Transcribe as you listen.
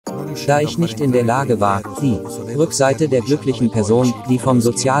Da ich nicht in der Lage war, die Rückseite der glücklichen Person, die vom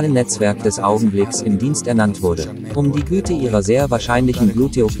sozialen Netzwerk des Augenblicks im Dienst ernannt wurde, um die Güte ihrer sehr wahrscheinlichen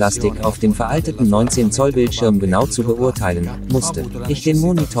Gluteoplastik auf dem veralteten 19 Zoll Bildschirm genau zu beurteilen, musste ich den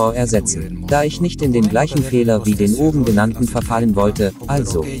Monitor ersetzen. Da ich nicht in den gleichen Fehler wie den oben genannten verfallen wollte,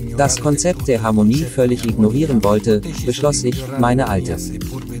 also das Konzept der Harmonie völlig ignorieren wollte, beschloss ich, meine alte,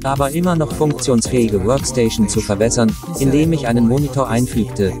 aber immer noch funktionsfähige Workstation zu verbessern, indem ich einen Monitor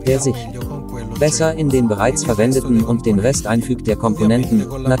einfügte, der sich besser in den bereits verwendeten und den Rest einfügt der Komponenten,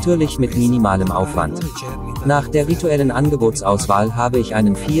 natürlich mit minimalem Aufwand. Nach der rituellen Angebotsauswahl habe ich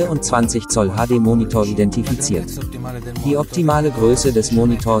einen 24 Zoll HD-Monitor identifiziert. Die optimale Größe des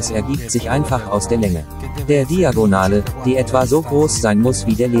Monitors ergibt sich einfach aus der Länge der Diagonale, die etwa so groß sein muss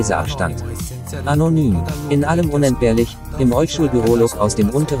wie der Leseabstand. Anonym, in allem unentbehrlich, im Oldschul-Bürolook aus dem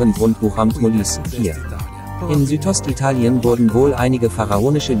unteren Grundbuchamt Molise, hier. In Südostitalien wurden wohl einige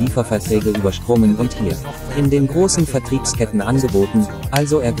pharaonische Lieferverträge übersprungen und hier in den großen Vertriebsketten angeboten,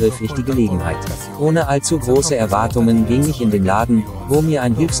 also ergriff ich die Gelegenheit. Ohne allzu große Erwartungen ging ich in den Laden, wo mir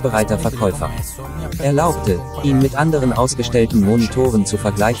ein hilfsbereiter Verkäufer erlaubte, ihn mit anderen ausgestellten Monitoren zu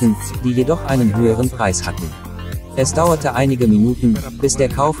vergleichen, die jedoch einen höheren Preis hatten. Es dauerte einige Minuten, bis der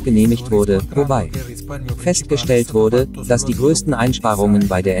Kauf genehmigt wurde, wobei festgestellt wurde, dass die größten Einsparungen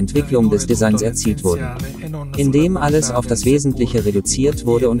bei der Entwicklung des Designs erzielt wurden, indem alles auf das Wesentliche reduziert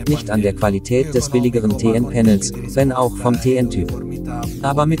wurde und nicht an der Qualität des billigeren TN-Panels, wenn auch vom TN-Typ.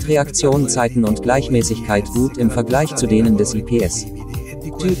 Aber mit Reaktionszeiten und Gleichmäßigkeit gut im Vergleich zu denen des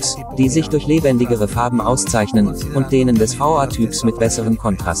IPS-Typs, die sich durch lebendigere Farben auszeichnen, und denen des VA-Typs mit besseren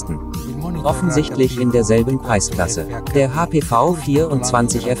Kontrasten. Offensichtlich in derselben Preisklasse. Der HPV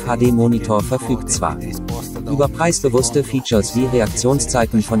 24F HD Monitor verfügt zwar über preisbewusste Features wie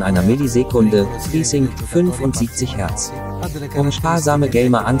Reaktionszeiten von einer Millisekunde, FreeSync, 75 Hz. Um sparsame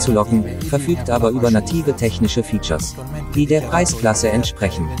Gamer anzulocken, verfügt aber über native technische Features, die der Preisklasse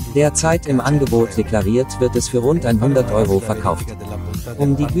entsprechen. Derzeit im Angebot deklariert wird es für rund 100 € verkauft.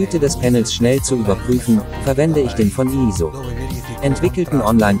 Um die Güte des Panels schnell zu überprüfen, verwende ich den von Eizo entwickelten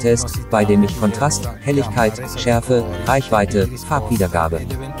Online-Test, bei dem ich Kontrast, Helligkeit, Schärfe, Reichweite, Farbwiedergabe,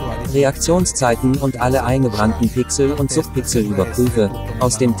 Reaktionszeiten und alle eingebrannten Pixel und Subpixel überprüfe.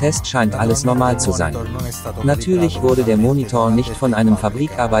 Aus dem Test scheint alles normal zu sein. Natürlich wurde der Monitor nicht von einem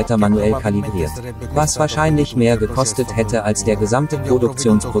Fabrikarbeiter manuell kalibriert, was wahrscheinlich mehr gekostet hätte als der gesamte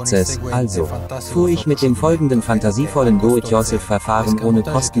Produktionsprozess, also fuhr ich mit dem folgenden fantasievollen Do-it-yourself-Verfahren ohne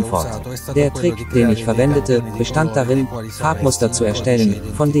Kosten fort. Der Trick, den ich verwendete, bestand darin, Farbmuster zu erstellen,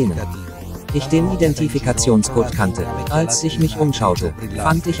 von denen ich den Identifikationscode kannte. Als ich mich umschaute,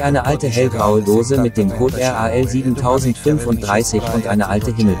 fand ich eine alte hellgraue Dose mit dem Code RAL 7035 und eine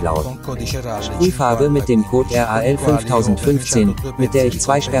alte himmelblaue Sprühfarbe mit dem Code RAL 5015, mit der ich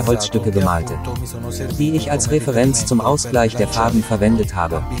 2 Sperrholzstücke bemalte, die ich als Referenz zum Ausgleich der Farben verwendet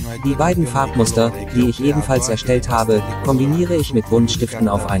habe. Die beiden Farbmuster, die ich ebenfalls erstellt habe, kombiniere ich mit Buntstiften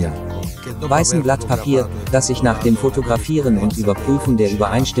auf einem weißen Blatt Papier, das ich nach dem Fotografieren und Überprüfen der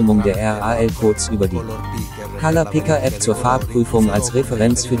Übereinstimmung der RAL-Codes über die Color Picker App zur Farbprüfung als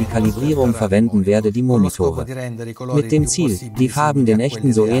Referenz für die Kalibrierung verwenden werde. Die Monitore mit dem Ziel, die Farben den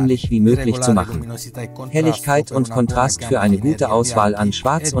echten so ähnlich wie möglich zu machen, Helligkeit und Kontrast für eine gute Auswahl an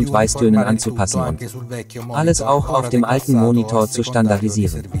Schwarz- und Weißtönen anzupassen und alles auch auf dem alten Monitor zu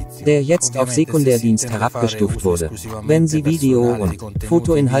standardisieren, der jetzt auf Sekundärdienst herabgestuft wurde. Wenn Sie Video- und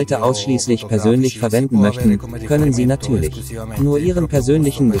Fotoinhalte ausschließlich persönlich verwenden möchten, können Sie natürlich nur Ihren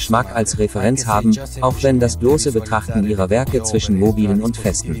persönlichen Geschmack als Referenz haben, auch wenn das bloße Betrachten Ihrer Werke zwischen mobilen und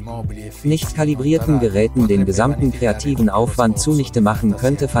festen, nicht kalibrierten Geräten den gesamten kreativen Aufwand zunichte machen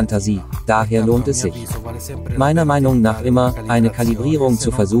könnte. Fantasie. Daher lohnt es sich, meiner Meinung nach immer, eine Kalibrierung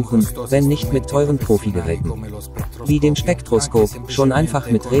zu versuchen, wenn nicht mit teuren Profigeräten, wie dem Spektroskop, schon einfach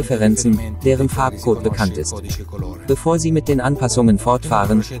mit Referenzen, deren Farbcode bekannt ist. Bevor Sie mit den Anpassungen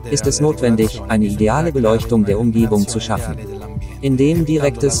fortfahren, ist es notwendig, eine ideale Beleuchtung der Umgebung zu schaffen, indem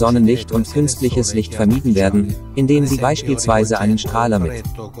direktes Sonnenlicht und künstliches Licht vermieden werden, indem Sie beispielsweise einen Strahler mit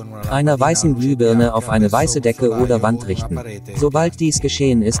einer weißen Glühbirne auf eine weiße Decke oder Wand richten. Sobald dies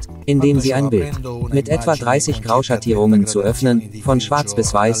geschehen ist, indem Sie ein Bild mit etwa 30 Grauschattierungen zu öffnen, von schwarz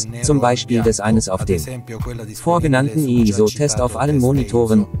bis weiß, zum Beispiel des eines auf dem vorgenannten Eizo-Test auf allen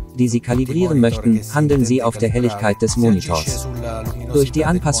Monitoren, die Sie kalibrieren möchten, handeln Sie auf der Helligkeit des Monitors durch die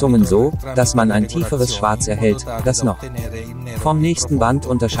Anpassungen so, dass man ein tieferes Schwarz erhält, das noch vom nächsten Band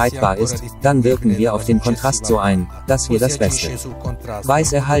unterscheidbar ist, dann wirken wir auf den Kontrast so ein, dass wir das Beste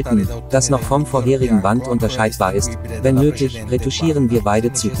Weiß erhalten, das noch vom vorherigen Band unterscheidbar ist. Wenn nötig, retuschieren wir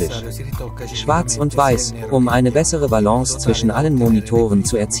beide zyklisch. Schwarz und Weiß, um eine bessere Balance zwischen allen Monitoren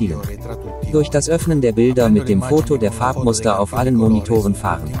zu erzielen. Durch das Öffnen der Bilder mit dem Foto der Farbmuster auf allen Monitoren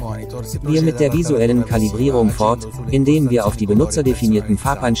fahren wir mit der visuellen Kalibrierung fort, indem wir auf die benutzerdefinierten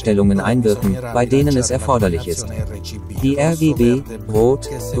Farbeinstellungen einwirken, bei denen es erforderlich ist, die RGB, Rot,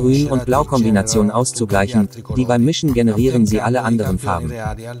 Grün und Blau-Kombination auszugleichen, die beim Mischen generieren Sie alle anderen Farben.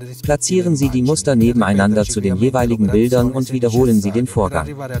 Platzieren Sie die Muster nebeneinander zu den jeweiligen Bildern und wiederholen Sie den Vorgang.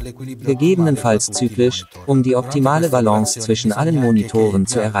 Gegebenenfalls zyklisch, um die optimale Balance zwischen allen Monitoren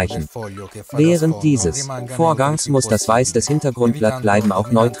zu erreichen. Während dieses Vorgangs muss das Weiß des Hintergrundblatts bleiben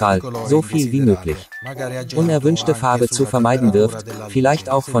auch neutral, so viel wie möglich. Unerwünschte Farbe zu vermeiden dürft, vielleicht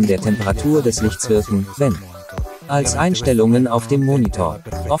auch von der Temperatur des Lichts wirken, wenn als Einstellungen auf dem Monitor.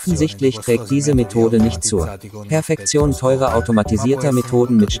 Offensichtlich trägt diese Methode nicht zur Perfektion teurer automatisierter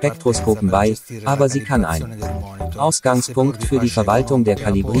Methoden mit Spektroskopen bei, aber sie kann ein Ausgangspunkt für die Verwaltung der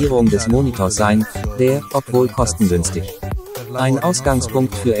Kalibrierung des Monitors sein, der, obwohl kostengünstig, ein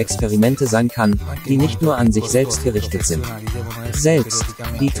Ausgangspunkt für Experimente sein kann, die nicht nur an sich selbst gerichtet sind. Selbst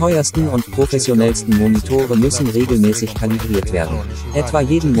die teuersten und professionellsten Monitore müssen regelmäßig kalibriert werden. Etwa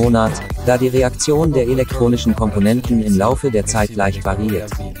jeden Monat, da die Reaktion der elektronischen Komponenten im Laufe der Zeit leicht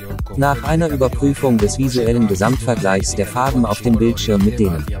variiert. Nach einer Überprüfung des visuellen Gesamtvergleichs der Farben auf dem Bildschirm mit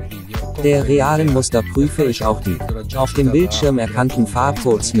denen der realen Muster prüfe ich auch die auf dem Bildschirm erkannten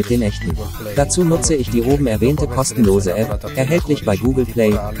Farbcodes mit den echten. Dazu nutze ich die oben erwähnte kostenlose App, erhältlich bei Google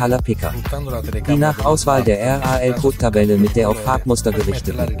Play, Color Picker, die nach Auswahl der RAL-Code-Tabelle mit der auf Farbmuster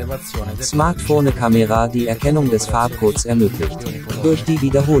gerichteten Smartphone-Kamera die Erkennung des Farbcodes ermöglicht. Durch die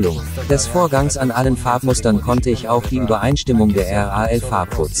Wiederholung des Vorgangs an allen Farbmustern konnte ich auch die Übereinstimmung der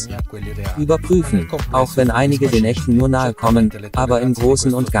RAL-Farbcodes überprüfen, auch wenn einige den echten nur nahe kommen, aber im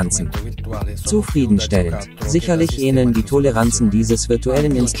Großen und Ganzen zufriedenstellend. Sicherlich ähneln die Toleranzen dieses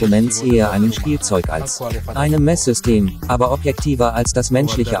virtuellen Instruments eher einem Spielzeug als einem Messsystem, aber objektiver als das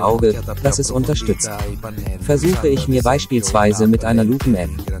menschliche Auge, das es unterstützt. Versuche ich mir beispielsweise mit einer Lupen-App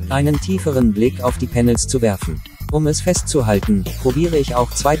einen tieferen Blick auf die Panels zu werfen. Um es festzuhalten, probiere ich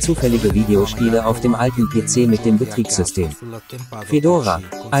auch zwei zufällige Videospiele auf dem alten PC mit dem Betriebssystem Fedora,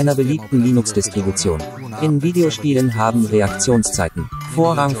 einer beliebten Linux-Distribution. In Videospielen haben Reaktionszeiten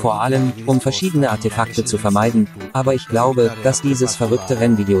Vorrang vor allem, um verschiedene Artefakte zu vermeiden, aber ich glaube, dass dieses verrückte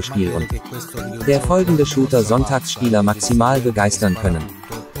Rennvideospiel und der folgende Shooter Sonntagsspieler maximal begeistern können.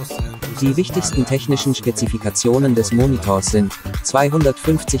 Die wichtigsten technischen Spezifikationen des Monitors sind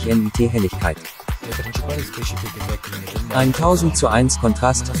 250 nit Helligkeit, 1000:1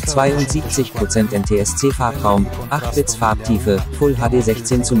 Kontrast, 72% NTSC Farbraum, 8 Bits Farbtiefe, Full HD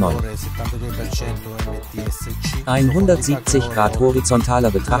 16:9. 170 Grad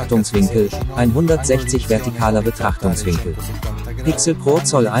horizontaler Betrachtungswinkel, 160 vertikaler Betrachtungswinkel. Pixel pro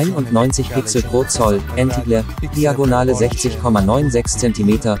Zoll 91 Pixel pro Zoll, Anti-Glare, Diagonale 60,96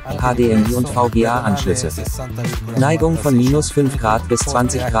 cm, HDMI und VGA-Anschlüsse. Neigung von -5 Grad bis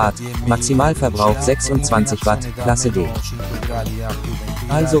 20 Grad, Maximalverbrauch 26 Watt, Klasse D.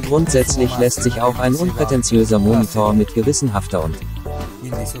 Also grundsätzlich lässt sich auch ein unprätentiöser Monitor mit gewissenhafter und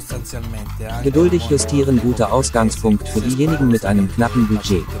geduldig justieren. Guter Ausgangspunkt für diejenigen mit einem knappen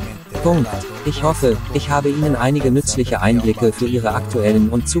Budget. Punkt. Ich hoffe, ich habe Ihnen einige nützliche Einblicke für Ihre aktuellen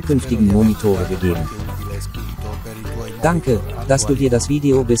und zukünftigen Monitore gegeben. Danke, dass du dir das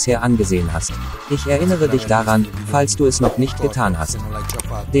Video bisher angesehen hast. Ich erinnere dich daran, falls du es noch nicht getan hast,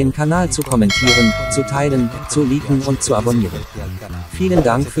 den Kanal zu kommentieren, zu teilen, zu liken und zu abonnieren. Vielen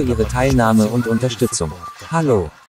Dank für Ihre Teilnahme und Unterstützung. Hallo.